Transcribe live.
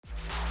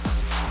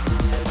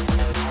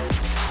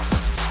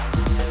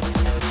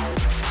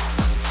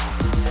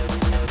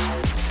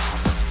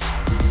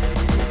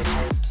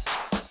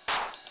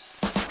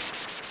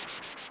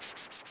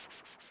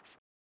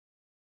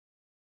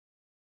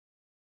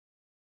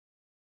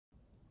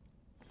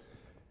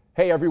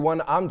Hey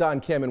everyone, I'm Don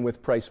Kamen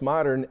with Price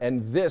Modern,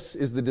 and this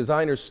is the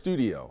Designer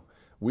Studio.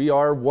 We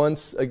are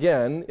once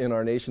again in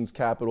our nation's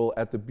capital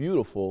at the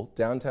beautiful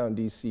downtown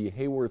DC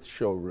Hayworth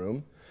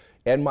showroom.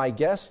 And my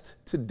guest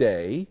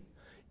today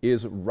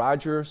is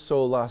Roger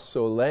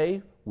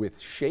Sola-Sole with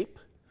sshape.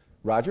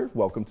 Roger,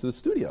 welcome to the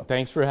studio.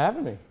 Thanks for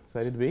having me.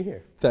 Excited to be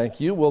here. Thank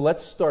you. Well,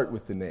 let's start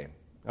with the name.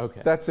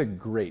 Okay. That's a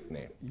great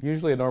name.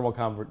 Usually a normal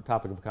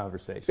topic of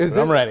conversation. Is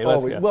I'm ready. Let's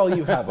always? go. Well,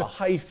 you have a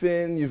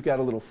hyphen, you've got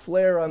a little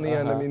flair on the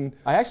end. I mean,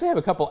 I actually have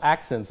a couple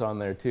accents on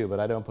there too, but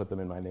I don't put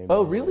them in my name.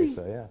 Oh, anymore, really?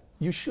 So yeah.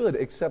 You should,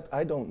 except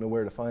I don't know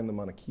where to find them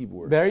on a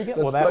keyboard. There you go.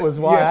 That's Well, that was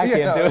why I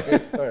can't do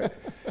it. All right.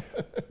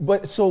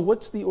 But so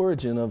what's the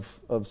origin of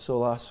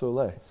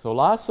Sola-Sole?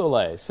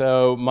 Sola-Sole.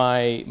 So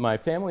my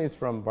family is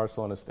from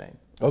Barcelona, Spain.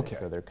 Okay.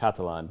 So they're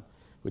Catalan,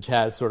 which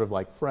has sort of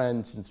like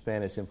French and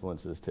Spanish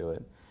influences to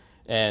it.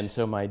 And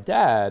so my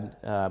dad,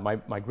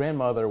 my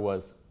grandmother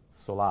was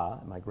Sola,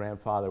 and my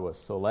grandfather was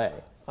Sole.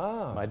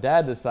 Ah. My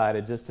dad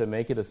decided just to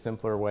make it a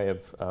simpler way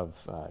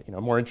of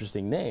a more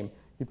interesting name,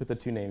 he put the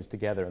two names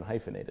together and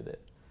hyphenated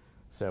it.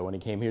 So when he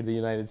came here to the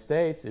United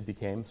States, it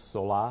became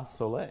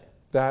Sola-Sole.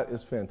 That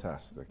is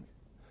fantastic.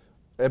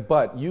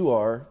 But you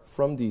are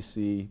from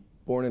DC,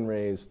 born and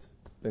raised,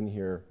 been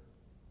here.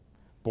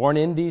 Born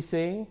in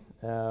D.C.,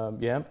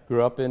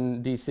 grew up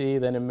in D.C.,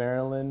 then in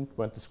Maryland,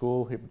 went to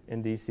school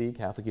in D.C.,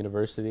 Catholic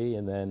University,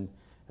 and then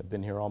have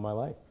been here all my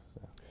life.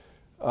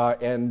 So.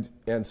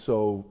 And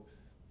so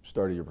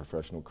started your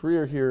professional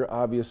career here,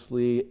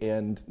 obviously,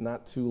 and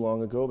not too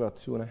long ago, about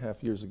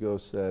 2.5 years ago,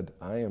 said,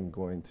 I am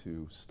going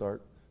to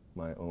start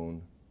my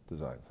own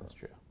design firm. That's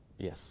true.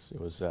 Yes, it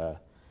was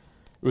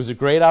a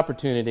great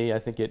opportunity. I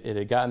think it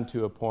had gotten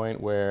to a point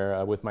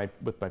where with my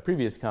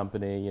previous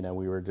company,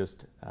 we were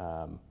just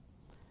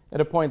at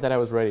a point that I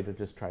was ready to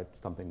just try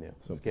something new.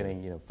 It was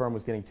getting, firm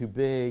was getting too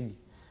big.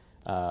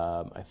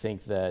 I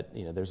think that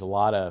there's a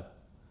lot of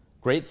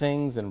great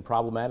things and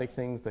problematic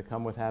things that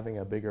come with having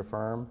a bigger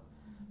firm.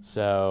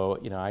 So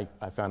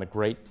I found a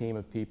great team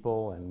of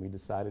people, and we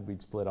decided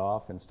we'd split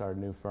off and start a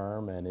new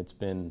firm, and it's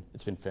been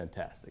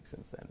fantastic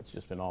since then. It's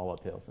just been all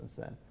uphill since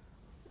then.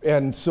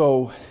 And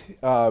so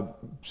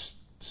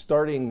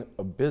starting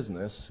a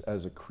business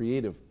as a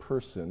creative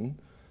person,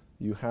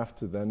 you have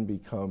to then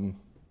become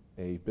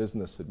a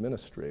business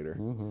administrator.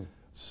 Mm-hmm.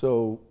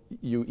 So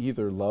you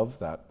either love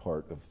that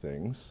part of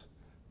things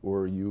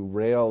or you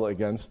rail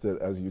against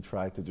it as you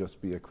try to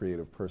just be a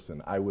creative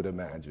person, I would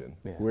imagine.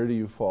 Yeah. Where do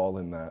you fall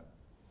in that?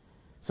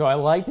 So I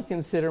like to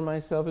consider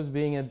myself as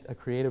being a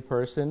creative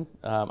person.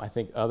 I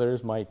think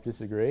others might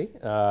disagree,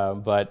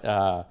 but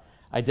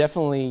I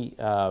definitely,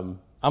 I'm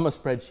a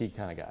spreadsheet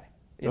kind of guy.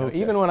 Okay.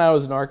 Even when I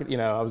was an architect,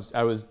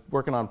 I was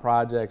working on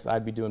projects,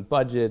 I'd be doing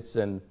budgets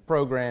and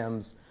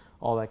programs,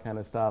 all that kind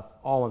of stuff,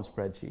 all in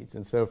spreadsheets.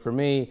 And so for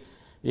me,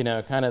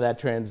 kind of that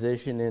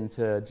transition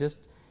into just,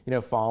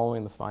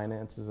 following the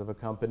finances of a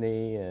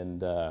company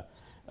and,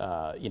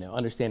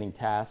 understanding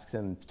tasks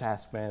and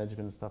task management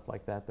and stuff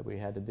like that we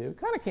had to do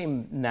kind of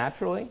came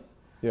naturally.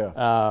 Yeah,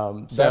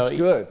 that's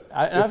good.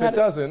 If it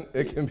doesn't,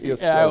 it can be a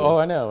struggle. Oh,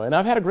 I know. And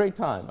I've had a great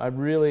time. I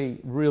really,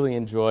 really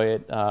enjoy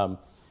it.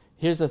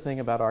 Here's the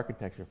thing about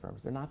architecture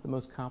firms. They're not the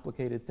most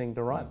complicated thing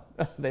to run.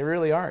 They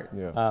really aren't.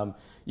 Yeah.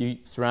 You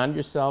surround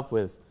yourself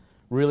with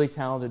really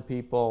talented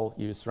people.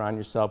 You surround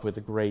yourself with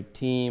a great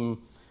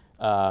team.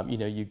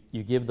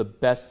 You give the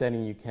best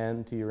setting you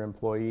can to your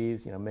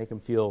employees. Make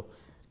them feel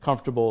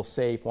comfortable,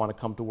 safe, want to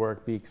come to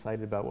work, be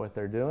excited about what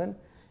they're doing.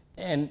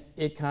 And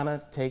it kind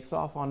of takes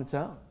off on its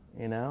own,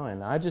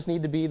 and I just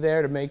need to be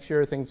there to make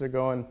sure things are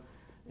going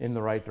in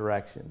the right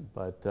direction.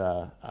 But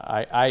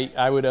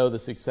I would owe the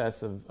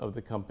success of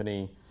the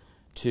company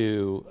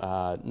to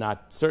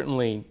not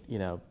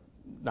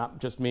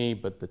just me,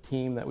 but the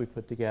team that we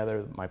put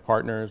together, my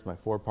partners, my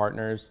 4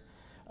 partners,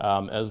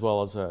 as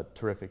well as a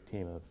terrific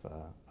team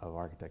of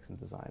architects and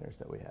designers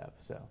that we have.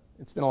 So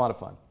it's been a lot of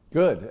fun.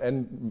 Good.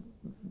 And,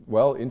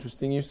 well,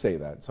 interesting you say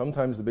that.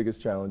 Sometimes the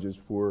biggest challenges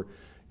for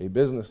a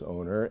business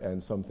owner,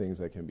 and some things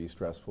that can be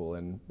stressful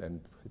and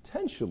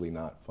potentially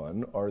not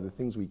fun, are the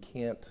things we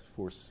can't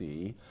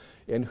foresee.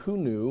 And who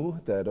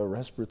knew that a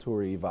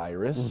respiratory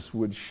virus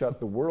would shut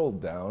the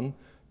world down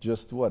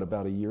just,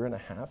 about 1.5 years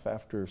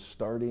after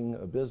starting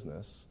a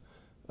business?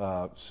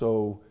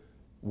 So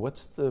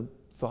what's the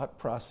thought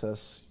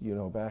process,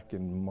 back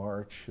in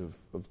March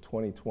of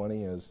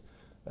 2020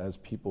 as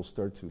people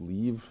start to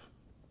leave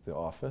the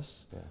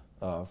office?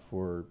 Yeah.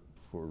 For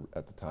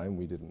at the time,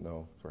 we didn't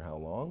know for how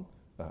long.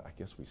 I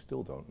guess we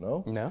still don't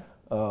know.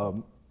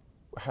 No.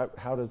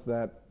 How does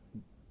that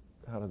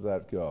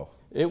go?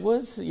 It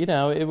was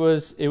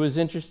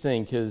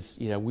interesting because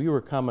we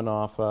were coming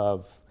off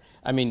of,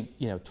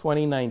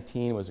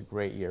 2019 was a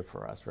great year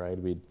for us, right?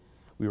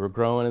 We were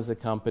growing as a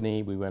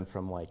company. We went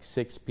from like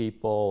 6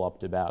 people up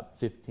to about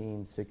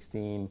 15,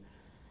 16.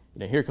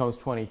 Here comes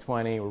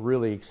 2020. We're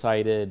really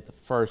excited. The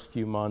first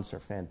few months are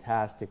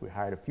fantastic. We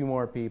hired a few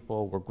more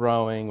people. We're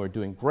growing. We're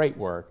doing great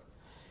work.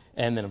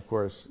 And then, of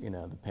course,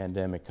 the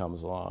pandemic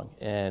comes along.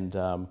 And,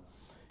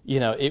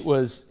 it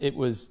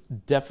was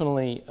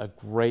definitely a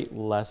great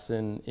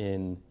lesson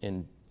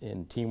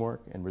in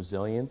teamwork and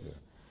resilience.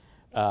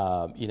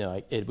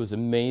 It was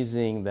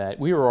amazing that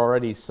we were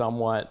already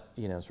somewhat,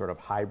 sort of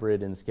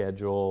hybrid in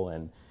schedule,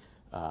 and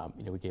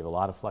we gave a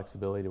lot of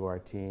flexibility to our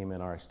team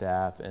and our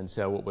staff. And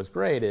so what was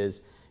great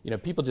is,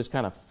 people just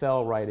kind of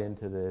fell right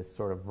into this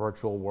sort of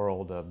virtual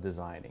world of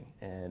designing,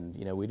 and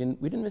we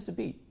didn't miss a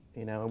beat.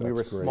 We were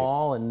great.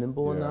 small and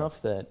nimble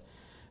enough that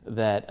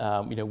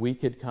we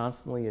could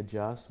constantly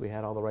adjust. We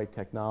had all the right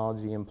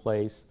technology in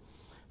place.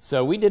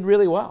 So we did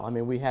really well. I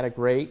mean, we had a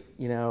great,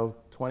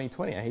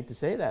 2020. I hate to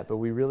say that, but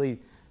we really,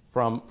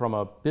 from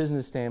a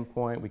business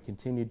standpoint, we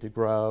continued to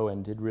grow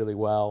and did really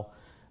well.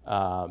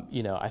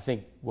 I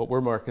think what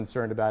we're more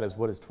concerned about is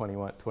what does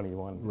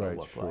 2021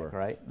 look like,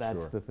 right?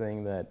 That's the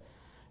thing that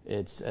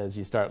it's, as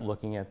you start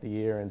looking at the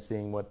year and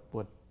seeing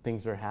what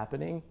things are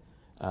happening,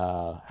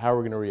 how are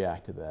we going to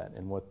react to that,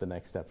 and what the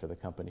next step for the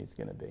company is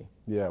going to be.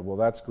 Yeah, well,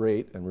 that's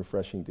great and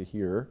refreshing to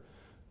hear.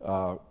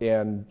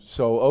 And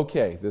so,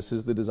 okay, this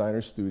is the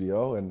designer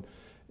studio, and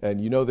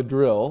you know the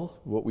drill.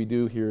 What we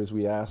do here is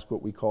we ask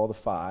what we call the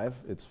five.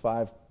 It's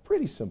 5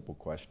 pretty simple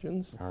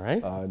questions. All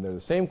right. And they're the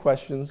same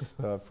questions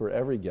for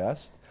every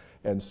guest.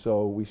 And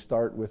so we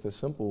start with a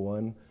simple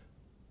one.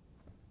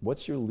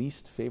 What's your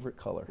least favorite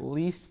color?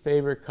 Least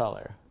favorite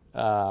color.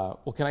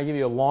 Well, can I give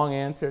you a long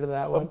answer to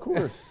that one? Of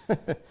course.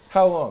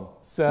 How long?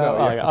 So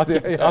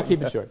I'll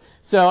keep it short.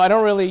 So I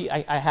don't really.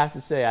 I have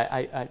to say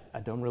I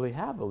don't really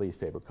have a least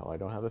favorite color. I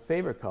don't have a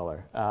favorite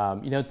color.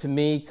 To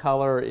me,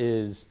 color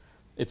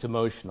it's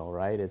emotional,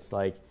 right? It's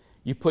like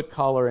you put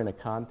color in a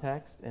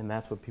context, and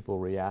that's what people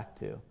react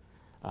to.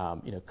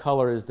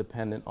 Color is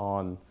dependent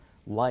on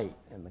light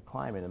and the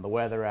climate and the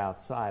weather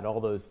outside. All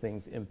those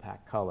things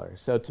impact color.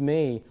 So to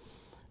me,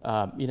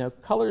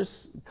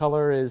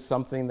 color is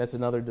something that's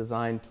another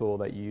design tool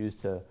that you use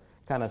to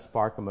kind of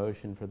spark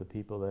emotion for the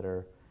people that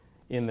are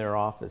in their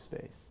office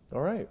space.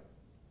 All right.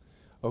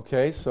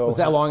 Okay, so... Was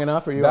that long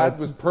enough? That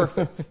was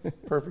perfect.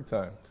 Perfect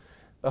time.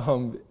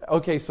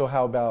 Okay, so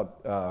how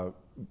about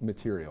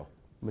material?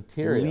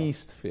 Material.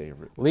 Least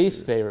favorite.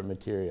 Least favorite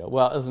material.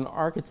 Well, as an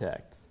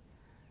architect,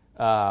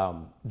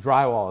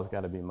 drywall has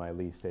got to be my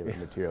least favorite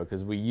material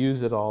because we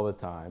use it all the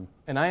time.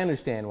 And I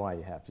understand why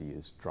you have to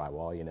use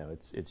drywall.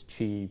 It's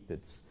cheap.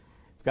 It's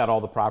got all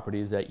the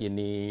properties that you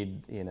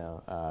need.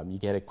 You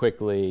get it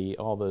quickly.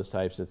 All those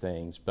types of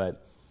things.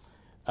 But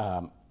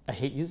I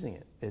hate using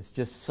it. It's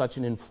just such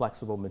an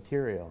inflexible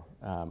material.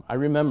 I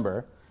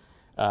remember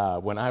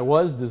when I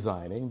was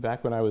designing,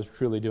 back when I was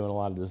truly doing a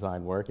lot of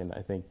design work, and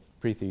I think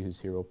Preeti, who's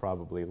here, will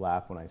probably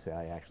laugh when I say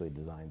I actually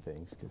design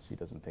things because she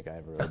doesn't think I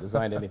ever really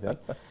designed anything.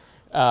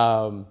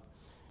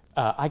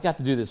 I got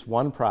to do this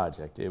one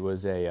project. It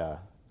was a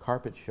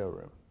carpet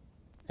showroom,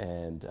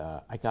 and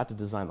I got to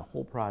design the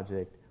whole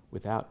project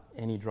without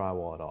any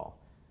drywall at all.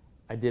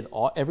 I did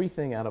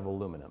everything out of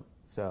aluminum.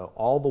 So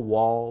all the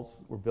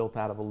walls were built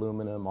out of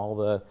aluminum, all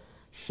the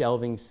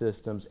shelving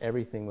systems,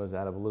 everything was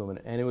out of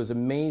aluminum, and it was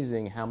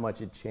amazing how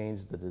much it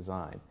changed the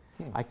design.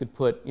 I could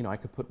put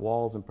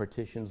walls and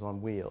partitions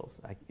on wheels.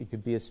 It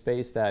could be a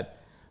space that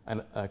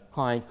a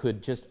client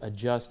could just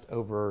adjust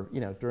over,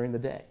 during the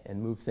day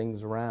and move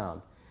things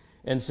around.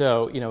 And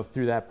so,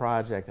 through that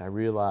project, I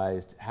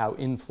realized how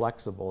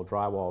inflexible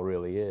drywall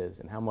really is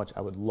and how much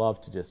I would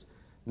love to just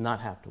not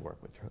have to work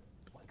with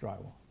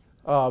drywall.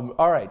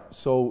 All right,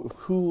 so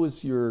who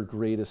was your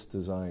greatest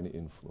design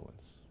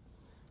influence?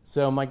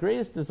 So my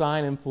greatest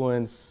design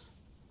influence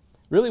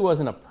really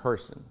wasn't a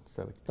person.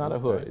 So it's not a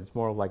hood. It's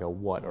more like a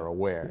what or a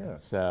where. Yeah.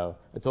 So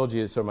I told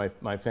you, so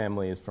my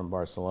family is from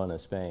Barcelona,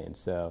 Spain.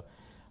 So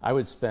I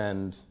would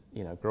spend,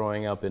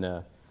 growing up in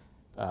a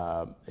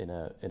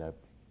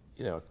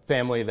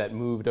family that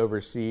moved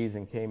overseas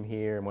and came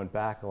here and went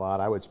back a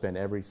lot. I would spend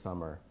every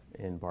summer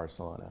in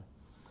Barcelona,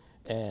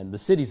 and the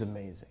city's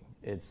amazing.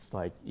 It's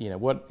like,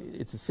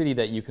 it's a city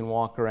that you can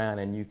walk around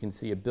and you can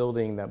see a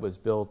building that was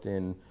built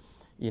in,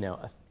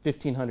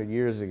 1,500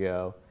 years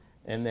ago.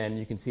 And then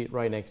you can see it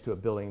right next to a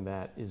building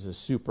that is a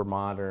super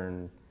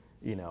modern,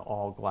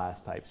 all glass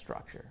type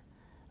structure.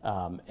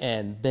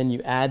 And then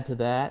you add to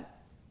that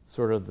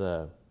sort of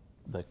the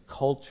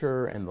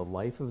culture and the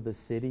life of the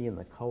city and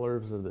the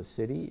colors of the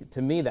city.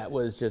 To me, that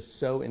was just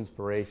so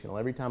inspirational.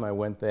 Every time I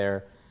went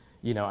there,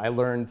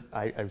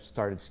 I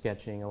started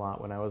sketching a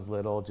lot when I was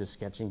little, just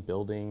sketching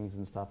buildings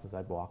and stuff as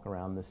I'd walk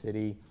around the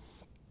city.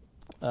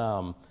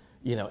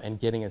 And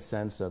getting a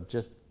sense of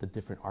just the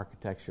different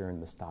architecture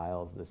and the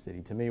styles of the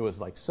city. To me, it was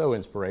like so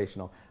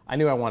inspirational. I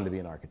knew I wanted to be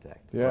an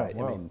architect. Yeah, right?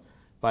 wow. I mean,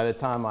 by the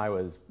time I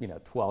was,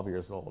 12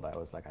 years old, I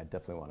was like, I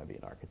definitely want to be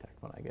an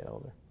architect when I get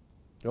older.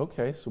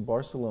 Okay, so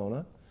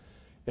Barcelona.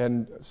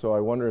 And so I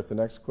wonder if the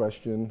next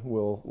question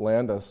will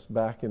land us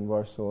back in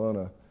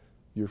Barcelona.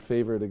 Your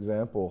favorite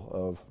example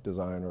of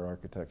design or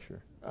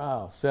architecture?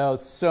 Oh,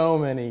 so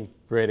many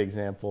great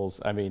examples.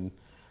 I mean,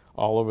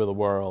 all over the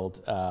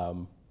world.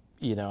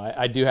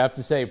 I do have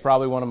to say,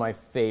 probably one of my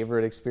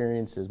favorite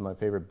experiences, my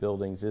favorite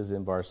buildings is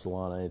in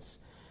Barcelona.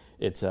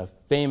 It's a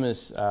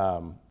famous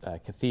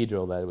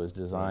cathedral that was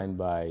designed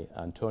by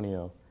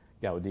Antonio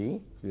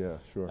Gaudí. Yeah,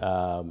 sure.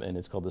 And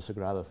it's called the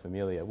Sagrada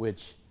Familia,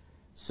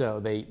 so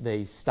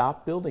they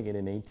stopped building it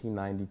in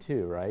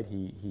 1892, right?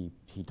 He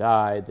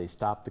died, they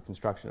stopped the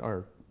construction,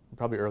 or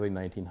probably early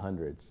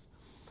 1900s.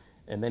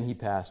 And then he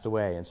passed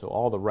away, and so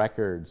all the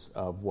records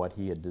of what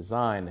he had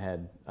designed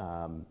had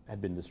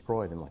been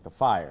destroyed in like a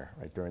fire,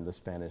 right, during the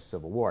Spanish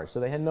Civil War.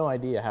 So they had no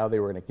idea how they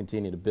were going to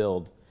continue to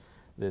build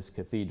this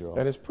cathedral.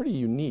 And it's pretty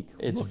unique.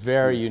 It's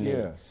very unique.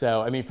 Yeah.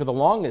 So, I mean, for the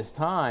longest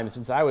time,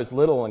 since I was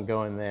little and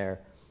going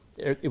there,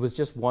 it was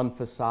just one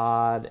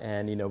facade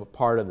and,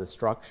 part of the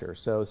structure.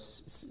 So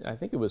I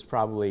think it was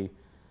probably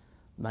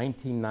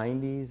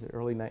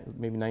 1990s,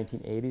 maybe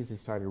 1980s, they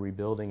started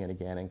rebuilding it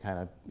again and kind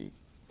of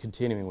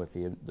continuing with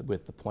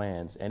the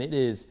plans. And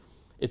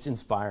it's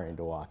inspiring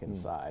to walk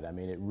inside. I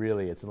mean,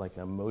 it's like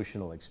an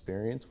emotional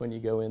experience when you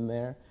go in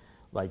there.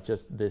 Like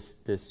just this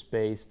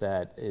space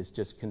that is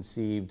just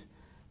conceived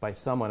by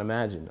someone,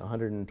 imagine,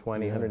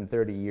 120,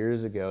 130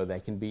 years ago,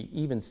 that can be,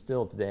 even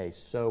still today,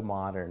 so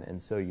modern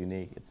and so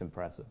unique. It's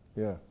impressive.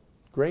 Yeah,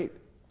 great.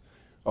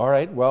 All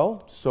right,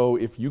 well, so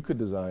if you could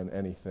design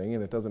anything,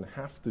 and it doesn't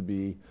have to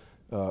be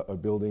a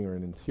building or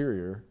an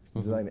interior,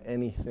 design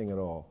anything at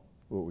all,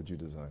 what would you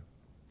design?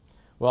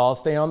 Well, I'll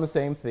stay on the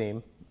same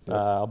theme. Yep.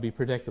 I'll be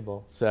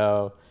predictable.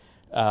 So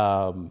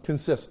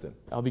consistent.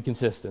 I'll be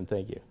consistent,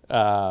 thank you.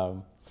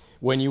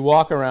 When you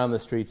walk around the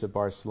streets of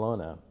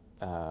Barcelona,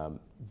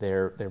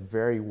 they're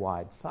very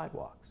wide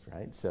sidewalks,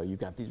 right? So you've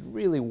got these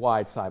really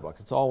wide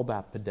sidewalks. It's all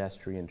about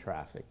pedestrian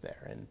traffic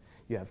there, and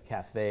you have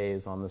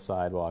cafes on the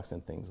sidewalks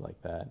and things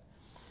like that.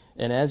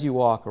 And as you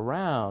walk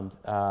around,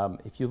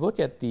 if you look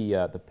at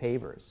the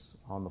pavers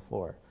on the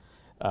floor,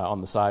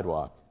 on the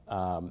sidewalk,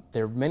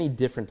 there are many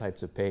different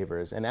types of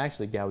pavers, and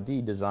actually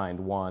Gaudí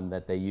designed one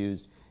that they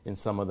used in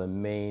some of the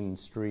main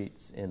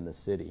streets in the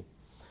city.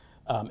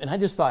 And I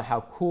just thought,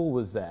 how cool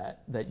was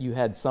that you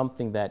had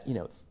something that,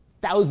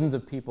 thousands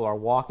of people are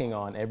walking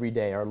on every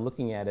day, are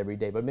looking at every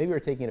day, but maybe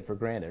we're taking it for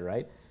granted,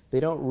 right? They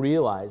don't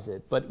realize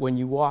it. But when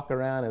you walk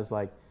around as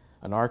like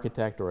an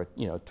architect or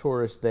a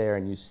tourist there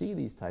and you see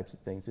these types of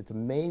things, it's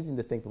amazing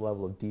to think the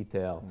level of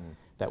detail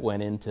that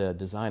went into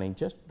designing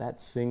just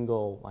that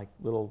single like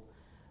little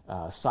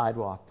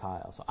sidewalk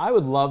tile. So I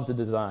would love to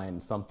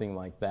design something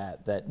like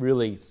that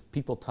really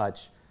people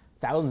touch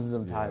thousands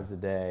of times a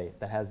day,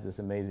 that has this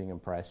amazing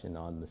impression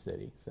on the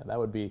city. So that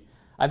would be,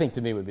 I think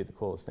to me, would be the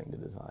coolest thing to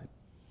design.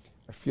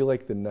 I feel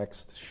like the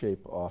next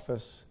sshape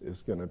office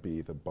is going to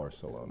be the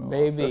Barcelona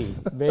office.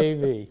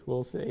 Maybe.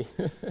 We'll see.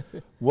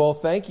 Well,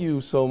 thank you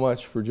so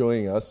much for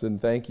joining us,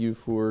 and thank you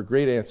for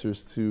great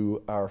answers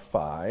to our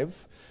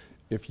 5.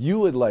 If you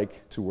would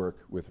like to work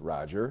with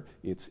Roger,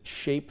 it's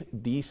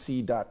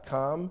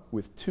shapedc.com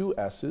with 2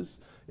 S's.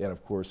 And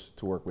of course,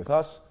 to work with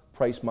us,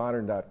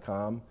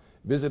 pricemodern.com.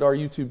 Visit our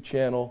YouTube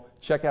channel,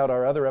 check out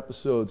our other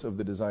episodes of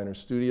The Designer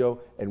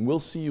Studio, and we'll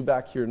see you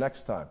back here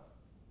next time.